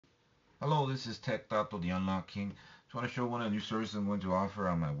Hello, this is Tech Tato, the Unlock King. Just want to show one of the new services I'm going to offer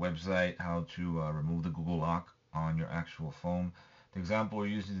on my website, how to remove the Google lock on your actual phone. The example we're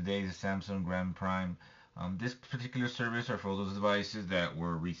using today is the Samsung Grand Prime. This particular service are for those devices that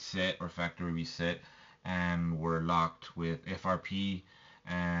were reset or factory reset and were locked with FRP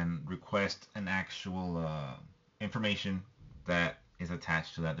and request an actual information that is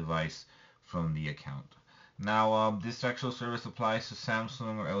attached to that device from the account. Now, this actual service applies to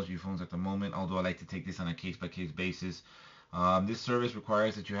Samsung or LG phones at the moment, although I like to take this on a case-by-case basis. This service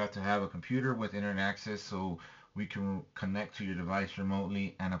requires that you have to have a computer with internet access so we can connect to your device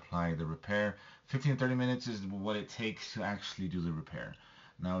remotely and apply the repair. 15 to 30 minutes is what it takes to actually do the repair.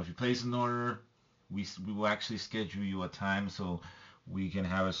 Now, if you place an order, we will actually schedule you a time so we can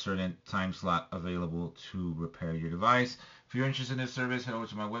have a certain time slot available to repair your device. If you're interested in this service, head over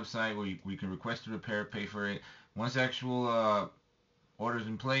to my website where you can request a repair, pay for it. Once the actual order is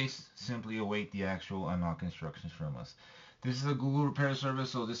in place, simply await the actual unlock instructions from us. This is a Google repair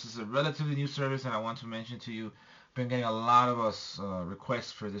service, so this is a relatively new service, and I want to mention to you, I've been getting a lot of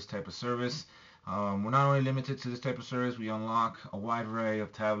requests for this type of service. We're not only limited to this type of service, we unlock a wide variety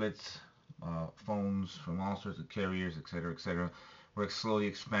of tablets, phones from all sorts of carriers, etc., etc. We're slowly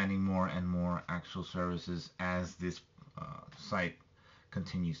expanding more and more actual services as this site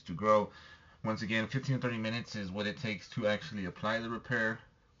continues to grow. Once again, 15 to 30 minutes is what it takes to actually apply the repair.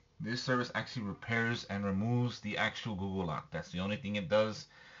 This service actually repairs and removes the actual Google lock. That's the only thing it does.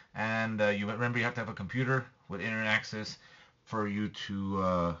 And you remember you have to have a computer with internet access for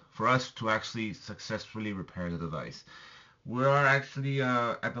us to actually successfully repair the device. We are actually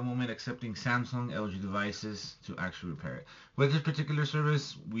at the moment accepting Samsung, LG devices to actually repair it. With this particular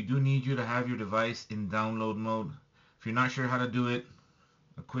service, we do need you to have your device in download mode. If you're not sure how to do it,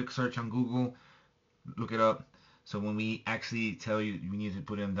 a quick search on Google, look it up. So when we actually tell you you need to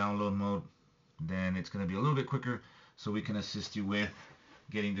put it in download mode, then it's going to be a little bit quicker so we can assist you with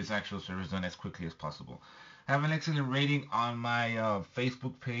getting this actual service done as quickly as possible. I have an excellent rating on my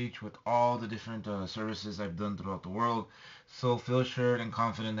Facebook page with all the different services I've done throughout the world. So feel assured and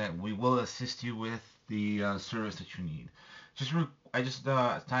confident that we will assist you with the service that you need. I just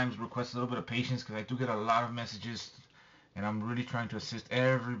at times request a little bit of patience because I do get a lot of messages, and I'm really trying to assist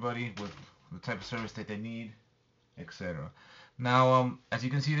everybody with the type of service that they need, etc. Now, as you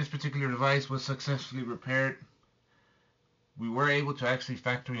can see, this particular device was successfully repaired. We were able to actually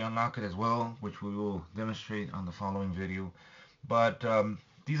factory unlock it as well, which we will demonstrate on the following video. But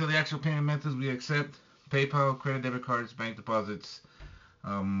these are the actual payment methods we accept: PayPal, credit, debit cards, bank deposits,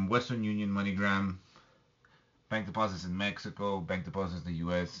 Western Union, MoneyGram, bank deposits in Mexico, bank deposits in the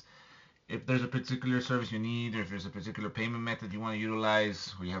US. If there's a particular service you need, or if there's a particular payment method you want to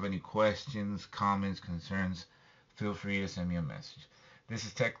utilize, or you have any questions, comments, concerns, feel free to send me a message. This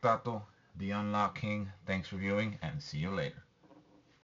is Tech Tato, the Unlock King. Thanks for viewing, and see you later.